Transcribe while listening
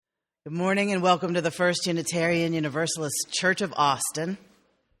Good morning and welcome to the First Unitarian Universalist Church of Austin.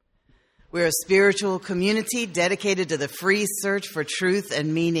 We're a spiritual community dedicated to the free search for truth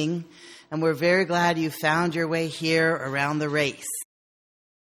and meaning, and we're very glad you found your way here around the race.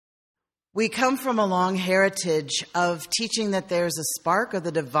 We come from a long heritage of teaching that there's a spark of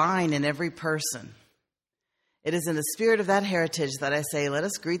the divine in every person. It is in the spirit of that heritage that I say, let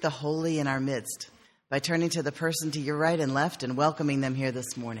us greet the holy in our midst by turning to the person to your right and left and welcoming them here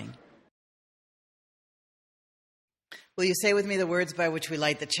this morning. Will you say with me the words by which we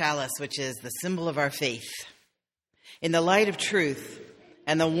light the chalice, which is the symbol of our faith? In the light of truth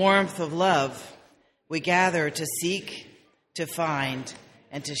and the warmth of love, we gather to seek, to find,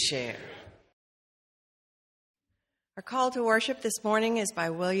 and to share. Our call to worship this morning is by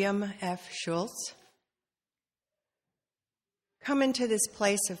William F. Schultz. Come into this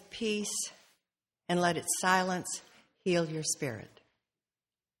place of peace and let its silence heal your spirit.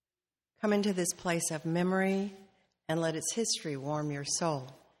 Come into this place of memory and let its history warm your soul.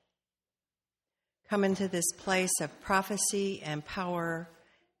 Come into this place of prophecy and power,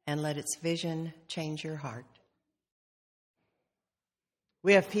 and let its vision change your heart.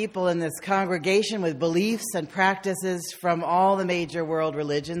 We have people in this congregation with beliefs and practices from all the major world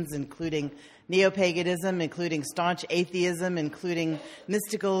religions, including neo-paganism, including staunch atheism, including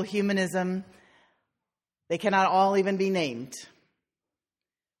mystical humanism. They cannot all even be named.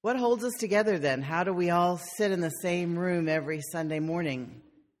 What holds us together then? How do we all sit in the same room every Sunday morning?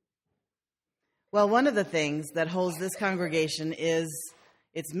 Well, one of the things that holds this congregation is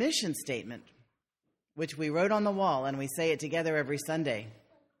its mission statement, which we wrote on the wall, and we say it together every Sunday.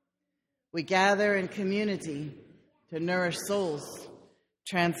 We gather in community to nourish souls,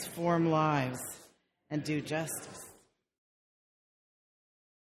 transform lives, and do justice.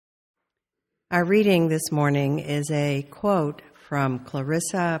 Our reading this morning is a quote from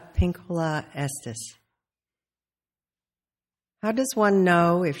Clarissa Pinkola Estes. How does one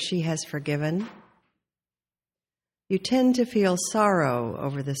know if she has forgiven? You tend to feel sorrow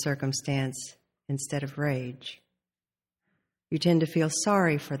over the circumstance instead of rage. You tend to feel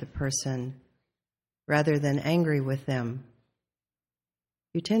sorry for the person rather than angry with them.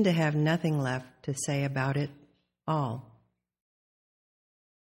 You tend to have nothing left to say about it all.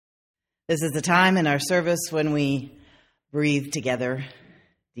 This is the time in our service when we breathe together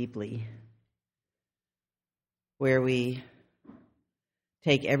deeply, where we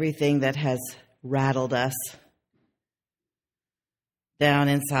take everything that has rattled us down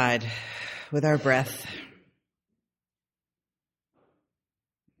inside with our breath,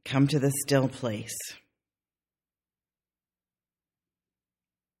 come to the still place.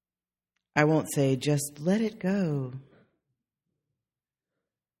 I won't say just let it go.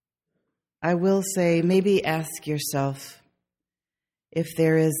 I will say maybe ask yourself if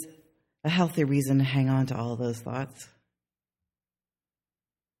there is a healthy reason to hang on to all those thoughts.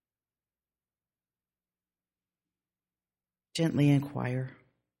 Gently inquire.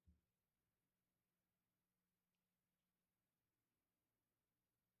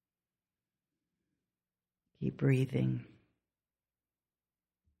 Keep breathing.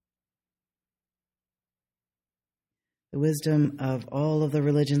 The wisdom of all of the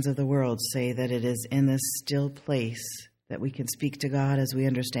religions of the world say that it is in this still place that we can speak to God as we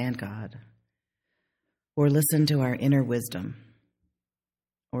understand God, or listen to our inner wisdom,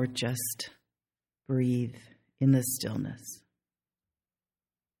 or just breathe in the stillness.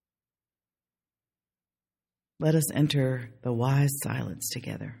 Let us enter the wise silence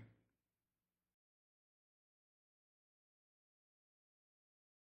together.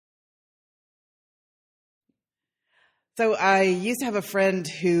 So I used to have a friend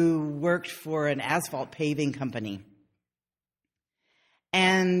who worked for an asphalt paving company.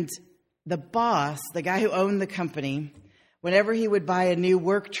 And the boss, the guy who owned the company, whenever he would buy a new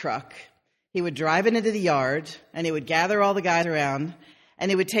work truck, he would drive it into the yard and he would gather all the guys around and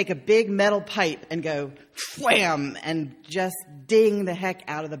he would take a big metal pipe and go wham and just ding the heck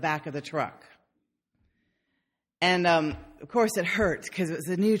out of the back of the truck. And of course it hurt because it was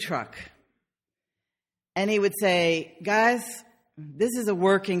a new truck. And he would say, guys, this is a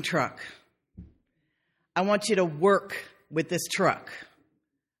working truck. I want you to work with this truck.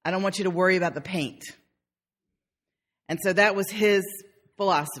 I don't want you to worry about the paint. And so that was his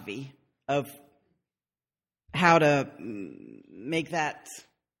philosophy of how to make that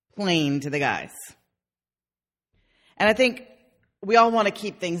plain to the guys. And I think we all want to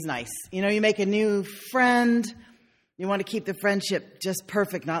keep things nice. You know, you make a new friend, you want to keep the friendship just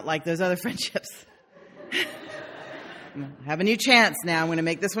perfect, not like those other friendships. I have a new chance now. I'm going to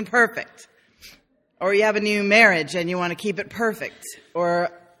make this one perfect. Or you have a new marriage and you want to keep it perfect. Or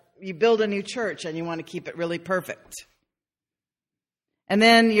you build a new church and you want to keep it really perfect. And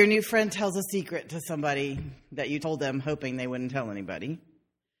then your new friend tells a secret to somebody that you told them hoping they wouldn't tell anybody.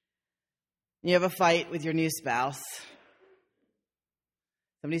 You have a fight with your new spouse.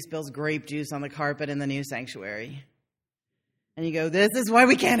 Somebody spills grape juice on the carpet in the new sanctuary. And you go, this is why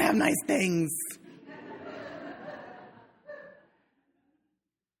we can't have nice things.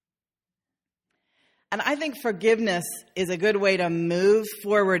 And I think forgiveness is a good way to move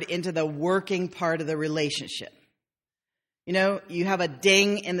forward into the working part of the relationship. You know, you have a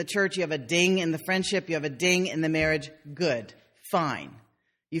ding in the church, you have a ding in the friendship, you have a ding in the marriage. Good, fine.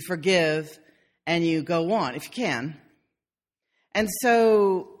 You forgive and you go on, if you can. And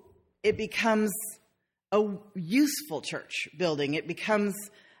so it becomes a useful church building. It becomes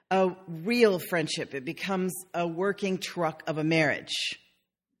a real friendship. It becomes a working truck of a marriage.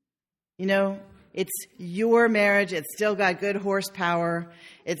 You know, it's your marriage. It's still got good horsepower.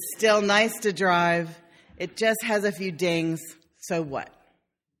 It's still nice to drive. It just has a few dings. So what?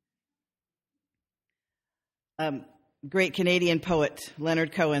 Great Canadian poet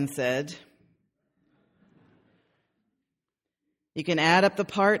Leonard Cohen said, "You can add up the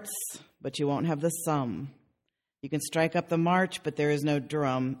parts, but you won't have the sum. You can strike up the march, but there is no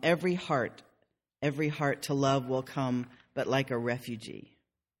drum. Every heart to love will come, but like a refugee.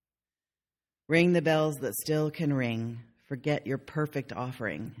 Ring the bells that still can ring. Forget your perfect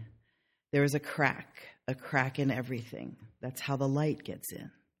offering. There is a crack in everything. That's how the light gets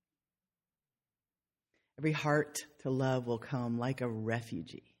in. Every heart to love will come like a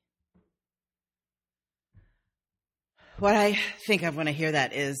refugee." What I think of when I hear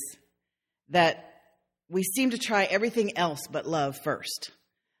that is that we seem to try everything else but love first.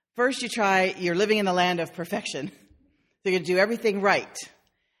 First you're living in the land of perfection. So you're going to do everything right.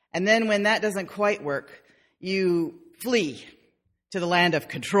 And then when that doesn't quite work, you flee to the land of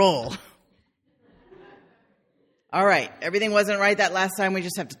control. All right, everything wasn't right that last time. We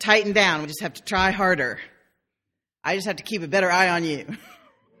just have to tighten down. We just have to try harder. I just have to keep a better eye on you.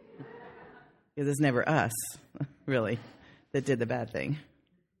 Because it's never us, really, that did the bad thing.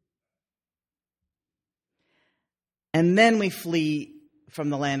 And then we flee from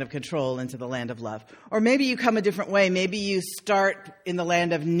the land of control into the land of love. Or maybe you come a different way. Maybe you start in the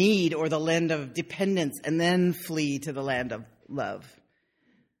land of need or the land of dependence and then flee to the land of love.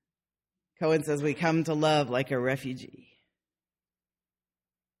 Cohen says we come to love like a refugee.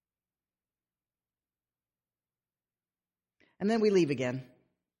 And then we leave again.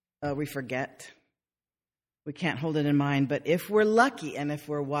 We forget. We can't hold it in mind. But if we're lucky and if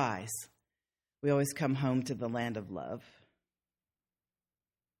we're wise, we always come home to the land of love.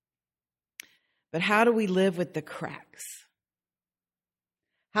 But how do we live with the cracks?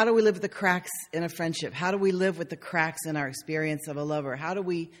 How do we live with the cracks in a friendship? How do we live with the cracks in our experience of a lover? How do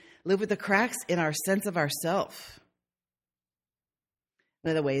we live with the cracks in our sense of ourself? One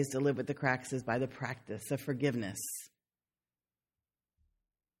of the ways to live with the cracks is by the practice of forgiveness.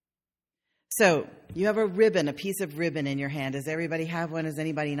 So, you have a piece of ribbon in your hand. Does everybody have one? Does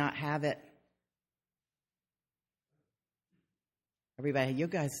anybody not have it? Everybody, you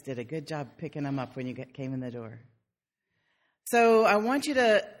guys did a good job picking them up when you came in the door. So, I want you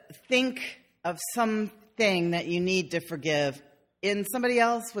to think of something that you need to forgive in somebody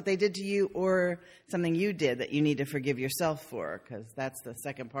else, what they did to you, or something you did that you need to forgive yourself for, because that's the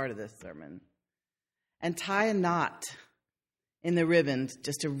second part of this sermon. And tie a knot in the ribbon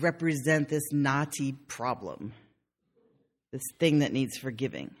just to represent this knotty problem, this thing that needs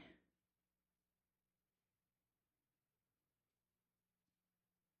forgiving.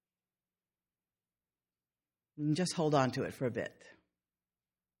 And just hold on to it for a bit.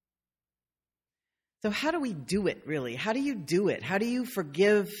 So how do we do it, really? How do you do it? How do you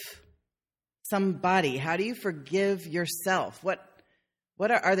forgive somebody? How do you forgive yourself? What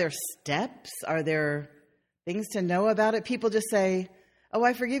are there steps? Are there things to know about it? People just say, "Oh,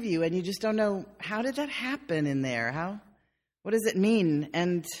 I forgive you," and you just don't know, how did that happen in there? What does it mean?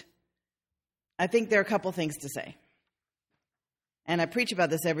 And I think there are a couple things to say. And I preach about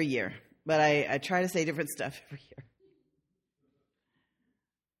this every year, but I try to say different stuff every year.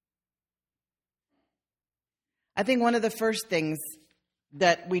 I think one of the first things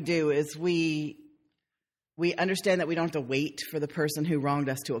that we do is we understand that we don't have to wait for the person who wronged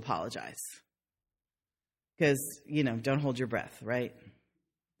us to apologize. Because, don't hold your breath, right?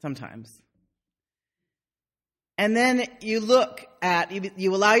 Sometimes. And then you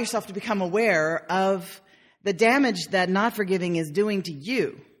you allow yourself to become aware of the damage that not forgiving is doing to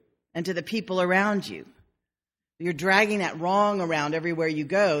you and to the people around you. You're dragging that wrong around everywhere you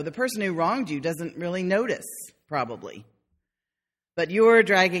go. The person who wronged you doesn't really notice, probably. but you're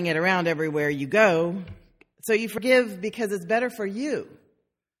dragging it around everywhere you go. So you forgive because it's better for you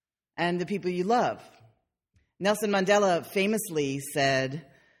and the people you love. Nelson Mandela famously said,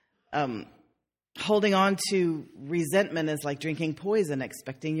 holding on to resentment is like drinking poison,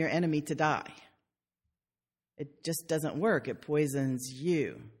 expecting your enemy to die. It just doesn't work. It poisons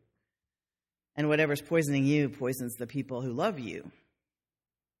you. And whatever's poisoning you poisons the people who love you.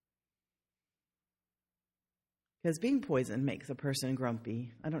 Because being poisoned makes a person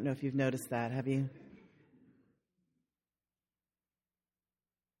grumpy. I don't know if you've noticed that, have you?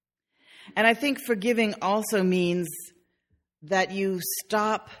 And I think forgiving also means that you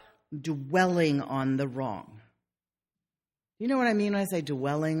stop dwelling on the wrong. You know what I mean when I say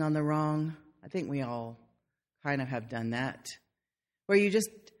dwelling on the wrong? I think we all kind of have done that. Where you just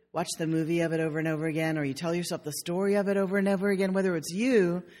watch the movie of it over and over again, or you tell yourself the story of it over and over again, whether it's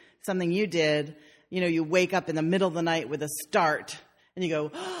you, something you did. You know, you wake up in the middle of the night with a start, and you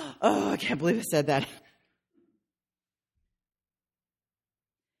go, oh, I can't believe I said that.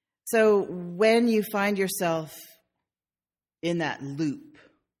 So when you find yourself in that loop,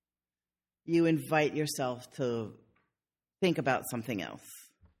 you invite yourself to think about something else.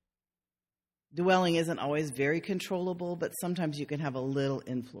 Dwelling isn't always very controllable, but sometimes you can have a little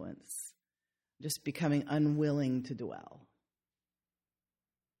influence, just becoming unwilling to dwell.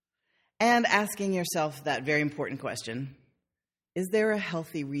 And asking yourself that very important question, is there a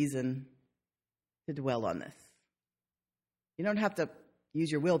healthy reason to dwell on this? You don't have to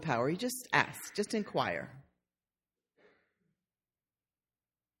use your willpower. You just ask, just inquire.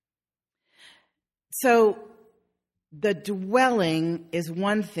 So the dwelling is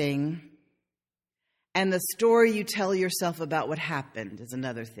one thing, and the story you tell yourself about what happened is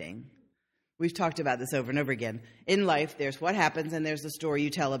another thing. We've talked about this over and over again. In life, there's what happens and there's the story you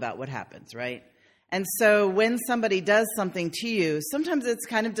tell about what happens, right? And so when somebody does something to you, sometimes it's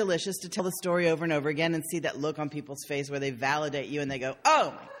kind of delicious to tell the story over and over again and see that look on people's face where they validate you and they go,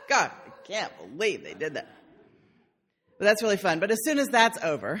 oh my God, I can't believe they did that. But that's really fun. But as soon as that's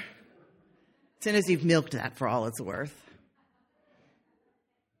over, as soon as you've milked that for all it's worth,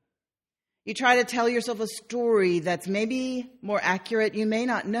 you try to tell yourself a story that's maybe more accurate, you may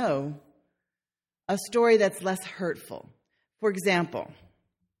not know, a story that's less hurtful. For example,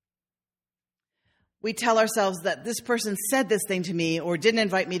 we tell ourselves that this person said this thing to me or didn't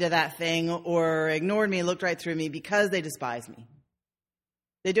invite me to that thing or ignored me and looked right through me because they despise me.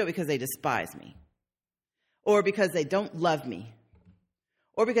 They do it because they despise me. Or because they don't love me.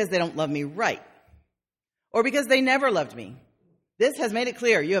 Or because they don't love me right. Or because they never loved me. This has made it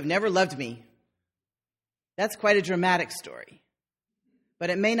clear, you have never loved me. That's quite a dramatic story. But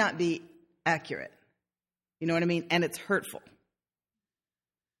it may not be accurate. You know what I mean? And it's hurtful.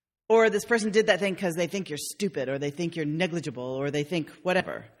 Or this person did that thing because they think you're stupid, or they think you're negligible, or they think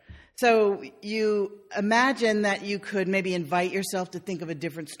whatever. So you imagine that you could maybe invite yourself to think of a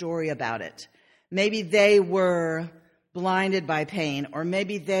different story about it. Maybe they were blinded by pain, or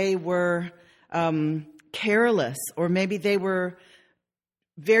maybe they were careless, or maybe they were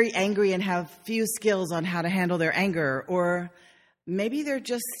very angry and have few skills on how to handle their anger, or maybe they're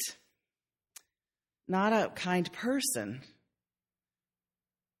just not a kind person.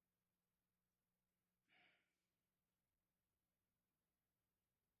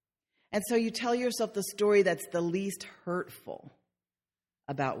 And so you tell yourself the story that's the least hurtful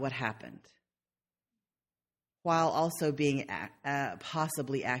about what happened, while also being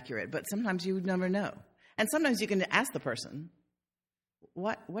possibly accurate. But sometimes you would never know. And sometimes you can ask the person,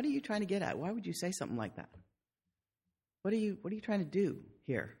 what are you trying to get at? Why would you say something like that? What are you trying to do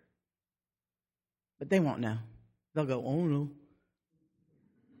here? But they won't know. They'll go, oh no.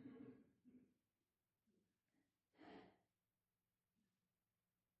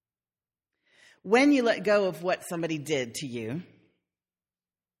 When you let go of what somebody did to you,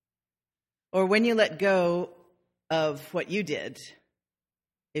 or when you let go of what you did,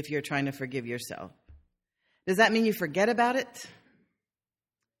 if you're trying to forgive yourself, does that mean you forget about it?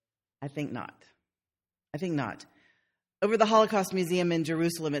 I think not. I think not. Over the Holocaust Museum in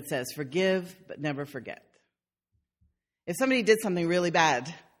Jerusalem, it says, forgive, but never forget. If somebody did something really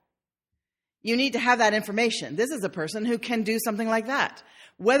bad, you need to have that information. This is a person who can do something like that.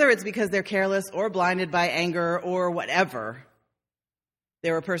 Whether it's because they're careless or blinded by anger or whatever,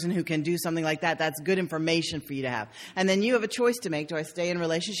 they're a person who can do something like that. That's good information for you to have. And then you have a choice to make. Do I stay in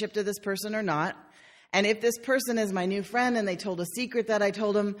relationship to this person or not? And if this person is my new friend and they told a secret that I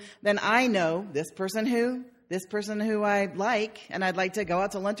told them, then I know this person who I like, and I'd like to go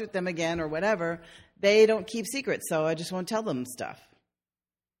out to lunch with them again or whatever, they don't keep secrets, so I just won't tell them stuff.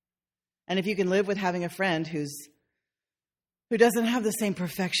 And if you can live with having a friend who's who doesn't have the same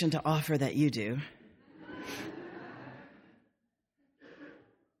perfection to offer that you do,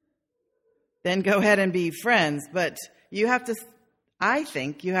 then go ahead and be friends. But I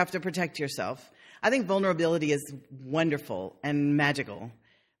think you have to protect yourself. I think vulnerability is wonderful and magical,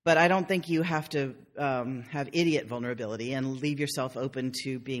 but I don't think you have to have idiot vulnerability and leave yourself open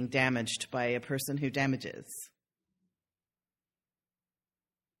to being damaged by a person who damages.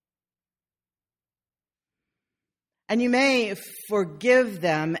 And you may forgive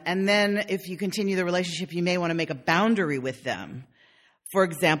them, and then if you continue the relationship, you may want to make a boundary with them. For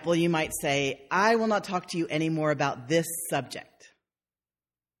example, you might say, I will not talk to you anymore about this subject.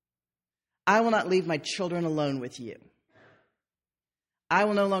 I will not leave my children alone with you. I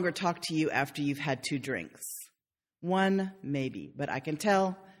will no longer talk to you after you've had 2 drinks. 1, maybe, but I can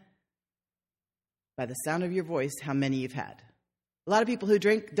tell by the sound of your voice how many you've had. A lot of people who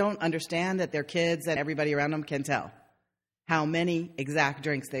drink don't understand that their kids and everybody around them can tell how many exact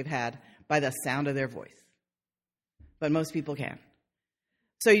drinks they've had by the sound of their voice. But most people can.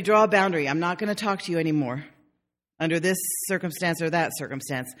 So you draw a boundary. I'm not going to talk to you anymore under this circumstance or that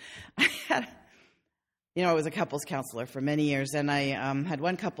circumstance. I was a couples counselor for many years, and I had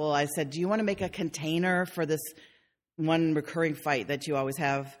one couple. I said, do you want to make a container for this one recurring fight that you always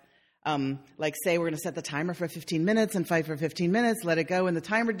have? Like, say we're going to set the timer for 15 minutes and fight for 15 minutes, let it go when the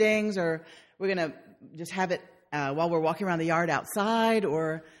timer dings, or we're going to just have it while we're walking around the yard outside,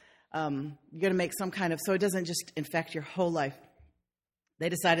 or you're going to make some kind of, so it doesn't just infect your whole life. They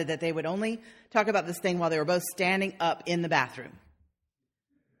decided that they would only talk about this thing while they were both standing up in the bathroom.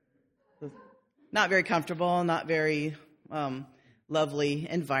 Not very comfortable, not very lovely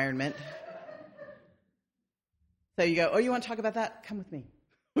environment. So you go, oh, you want to talk about that? Come with me.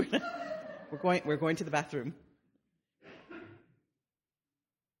 We're going to the bathroom.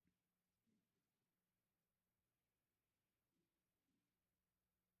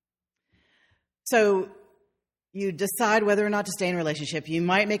 So you decide whether or not to stay in a relationship. You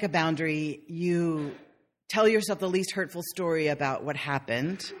might make a boundary. You tell yourself the least hurtful story about what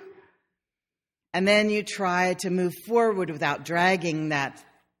happened. And then you try to move forward without dragging that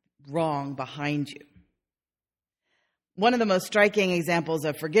wrong behind you. One of the most striking examples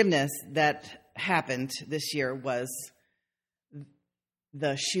of forgiveness that happened this year was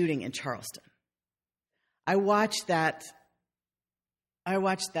the shooting in Charleston. I watched that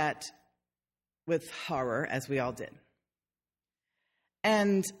with horror, as we all did.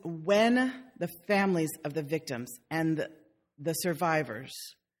 And when the families of the victims and the survivors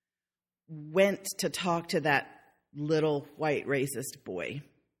went to talk to that little white racist boy,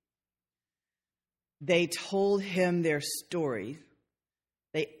 they told him their stories.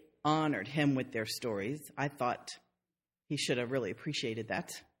 They honored him with their stories. I thought he should have really appreciated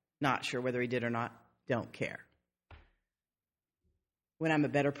that. Not sure whether he did or not. Don't care. When I'm a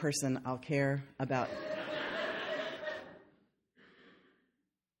better person, I'll care about.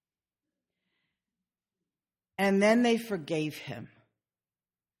 And then they forgave him.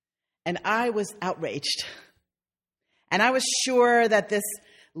 And I was outraged. And I was sure that this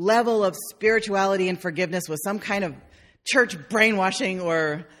level of spirituality and forgiveness was some kind of church brainwashing,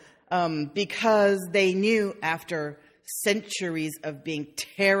 or because they knew after centuries of being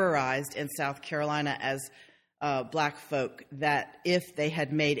terrorized in South Carolina as black folk that if they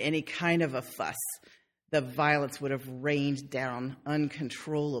had made any kind of a fuss, the violence would have rained down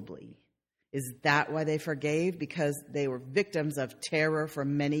uncontrollably. Is that why they forgave? Because they were victims of terror for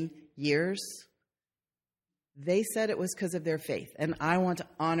many years? They said it was because of their faith, and I want to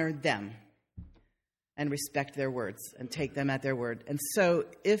honor them and respect their words and take them at their word. And so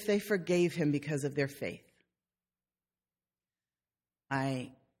if they forgave him because of their faith,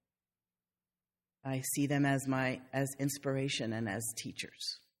 I see them as inspiration and as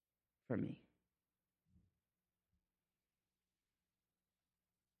teachers for me.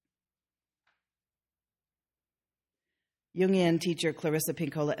 Jungian teacher Clarissa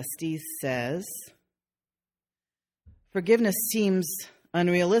Pinkola Estes says, forgiveness seems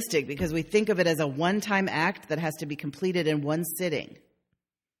unrealistic because we think of it as a one-time act that has to be completed in one sitting.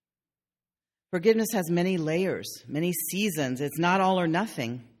 Forgiveness has many layers, many seasons. It's not all or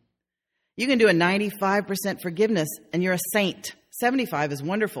nothing. You can do a 95% forgiveness and you're a saint. 75 is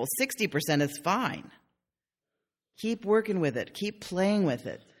wonderful. 60% is fine. Keep working with it. Keep playing with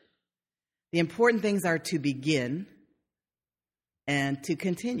it. The important things are to begin and to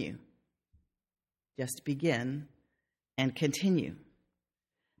continue. Just begin and continue.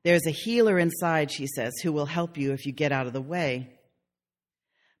 There's a healer inside, she says, who will help you if you get out of the way.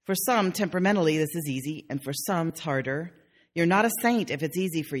 For some, temperamentally, this is easy, and for some, it's harder. You're not a saint if it's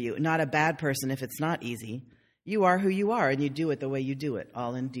easy for you, not a bad person if it's not easy. You are who you are, and you do it the way you do it,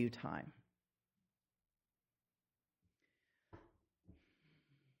 all in due time.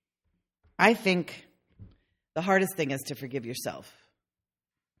 I think the hardest thing is to forgive yourself.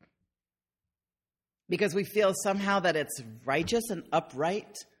 Because we feel somehow that it's righteous and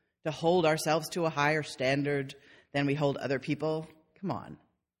upright to hold ourselves to a higher standard than we hold other people. Come on.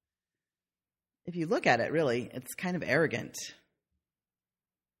 If you look at it, really, it's kind of arrogant.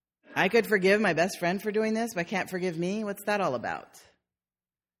 I could forgive my best friend for doing this, but I can't forgive me. What's that all about?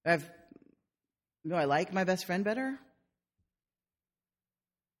 Do I like my best friend better?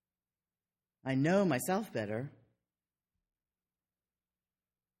 I know myself better.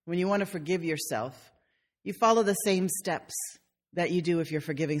 When you want to forgive yourself, you follow the same steps that you do if you're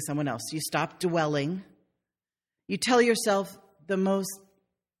forgiving someone else. You stop dwelling. You tell yourself the most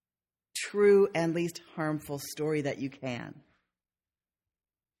true and least harmful story that you can.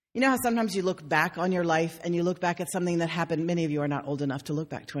 You know how sometimes you look back on your life and you look back at something that happened. Many of you are not old enough to look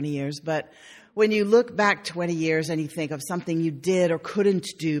back 20 years, but when you look back 20 years and you think of something you did or couldn't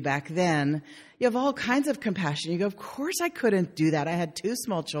do back then, you have all kinds of compassion. You go, of course I couldn't do that. I had 2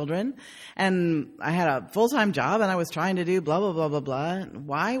 small children and I had a full-time job and I was trying to do blah, blah, blah, blah, blah.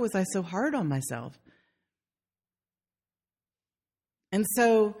 Why was I so hard on myself? And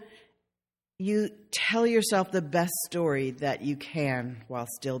so you tell yourself the best story that you can while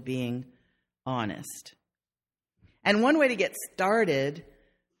still being honest. And one way to get started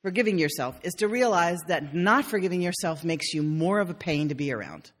forgiving yourself is to realize that not forgiving yourself makes you more of a pain to be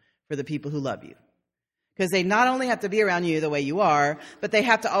around for the people who love you. Because they not only have to be around you the way you are, but they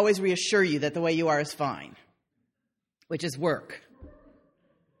have to always reassure you that the way you are is fine, which is work.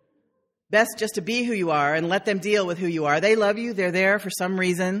 Best just to be who you are and let them deal with who you are. They love you. They're there for some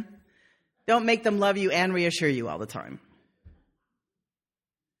reason. Don't make them love you and reassure you all the time.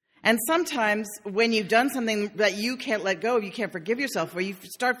 And sometimes when you've done something that you can't let go of, you can't forgive yourself, or you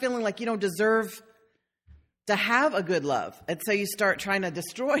start feeling like you don't deserve to have a good love. And so you start trying to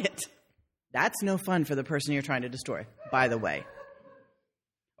destroy it. That's no fun for the person you're trying to destroy, by the way.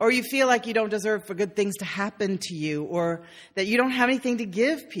 Or you feel like you don't deserve for good things to happen to you, or that you don't have anything to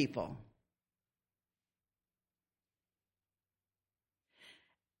give people.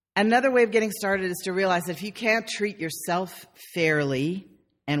 Another way of getting started is to realize that if you can't treat yourself fairly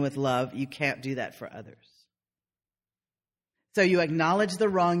and with love, you can't do that for others. So you acknowledge the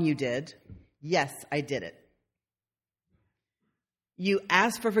wrong you did. Yes, I did it. You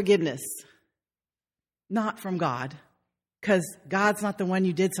ask for forgiveness, not from God, because God's not the one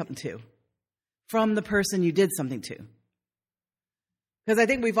you did something to, from the person you did something to. Because I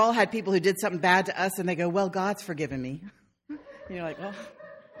think we've all had people who did something bad to us and they go, well, God's forgiven me. And you're like, oh.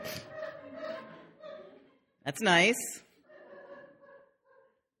 That's nice.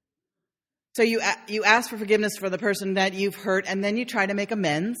 So you ask for forgiveness for the person that you've hurt, and then you try to make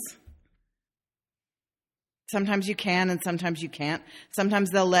amends. Sometimes you can, and sometimes you can't. Sometimes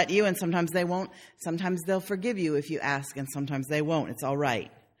they'll let you, and sometimes they won't. Sometimes they'll forgive you if you ask, and sometimes they won't. It's all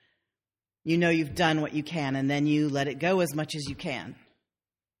right. You know you've done what you can, and then you let it go as much as you can.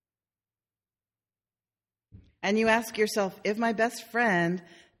 And you ask yourself, if my best friend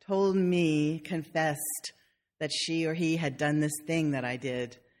told me, confessed that she or he had done this thing that I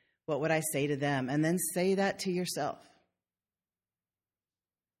did, what would I say to them? And then say that to yourself.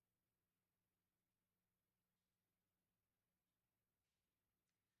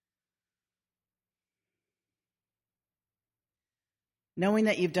 Knowing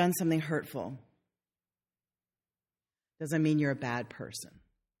that you've done something hurtful doesn't mean you're a bad person.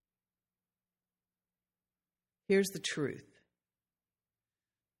 Here's the truth.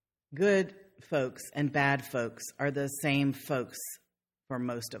 Good folks and bad folks are the same folks for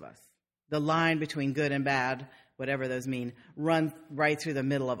most of us. The line between good and bad, whatever those mean, run right through the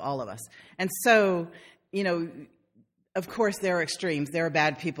middle of all of us. And so, of course there are extremes. There are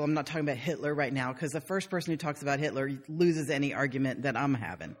bad people. I'm not talking about Hitler right now, because the first person who talks about Hitler loses any argument that I'm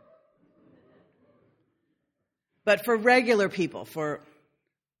having. But for regular people, for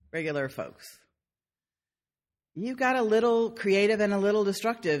regular folks, you've got a little creative and a little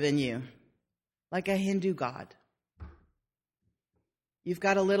destructive in you, like a Hindu god. You've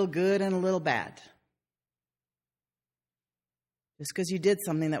got a little good and a little bad. Just because you did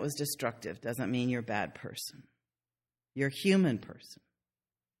something that was destructive doesn't mean you're a bad person. You're a human person.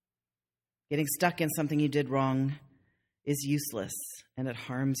 Getting stuck in something you did wrong is useless and it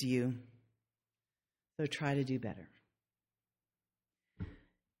harms you. So try to do better.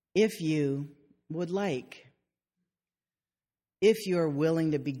 If you would like, if you're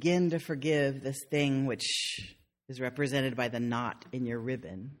willing to begin to forgive this thing which is represented by the knot in your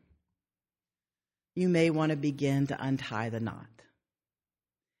ribbon, you may want to begin to untie the knot.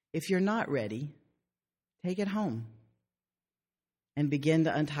 If you're not ready, take it home and begin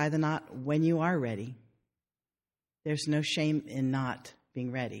to untie the knot when you are ready. There's no shame in not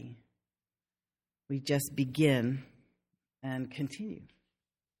being ready. We just begin and continue.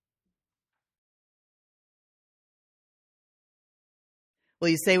 Will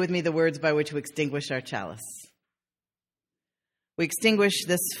you say with me the words by which we extinguish our chalice? We extinguish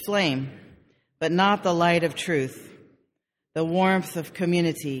this flame, but not the light of truth, the warmth of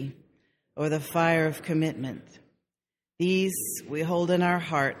community, or the fire of commitment. These we hold in our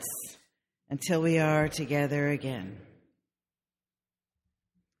hearts until we are together again.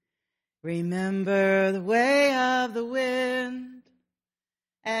 Remember the way of the wind,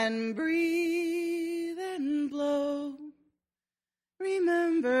 and breathe and blow.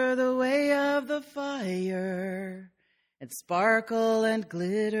 Remember the way of the fire, and sparkle and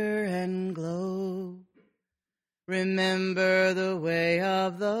glitter and glow. Remember the way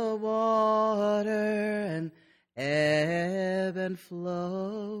of the water, and ebb and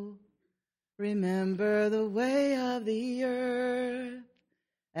flow. Remember the way of the earth,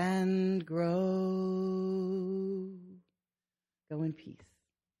 and grow. Go in peace.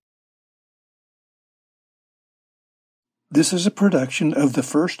 This is a production of the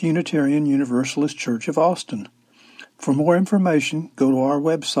First Unitarian Universalist Church of Austin. For more information, go to our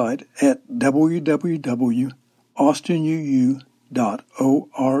website at www.austinuu.org.